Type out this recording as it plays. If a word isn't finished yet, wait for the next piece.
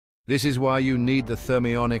This is why you need the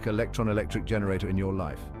Thermionic Electron-Electric generator in your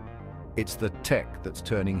life. It's the tech that's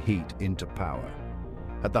turning heat into power.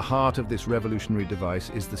 At the heart of this revolutionary device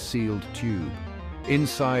is the sealed tube.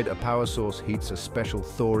 Inside, a power source heats a special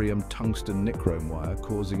Thorium Tungsten Nichrome Wire,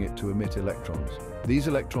 causing it to emit electrons. These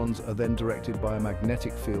electrons are then directed by a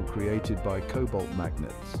magnetic field created by Cobalt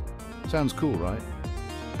Magnets. Sounds cool, right?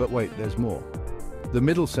 But wait, there's more. The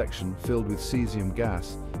middle section, filled with cesium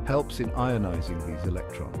gas, helps in ionizing these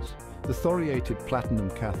electrons. The Thoriated Platinum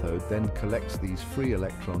Cathode then collects these free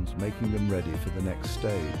electrons, making them ready for the next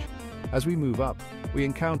stage. As we move up, we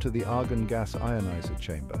encounter the Argon Gas Ionizer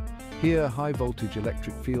Chamber. Here, high-voltage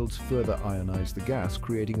electric fields further ionize the gas,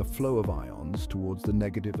 creating a flow of ions towards the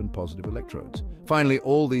negative and positive electrodes. Finally,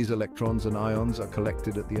 all these electrons and ions are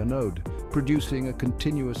collected at the anode, producing a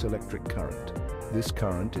continuous electric current. This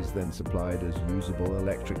current is then supplied as usable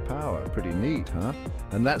electric power. Pretty neat, huh?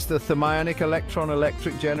 And that's the Thermionic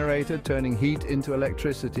Electron-Electric generator, turning heat into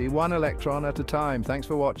electricity, one electron at a time. Thanks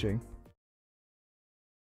for watching.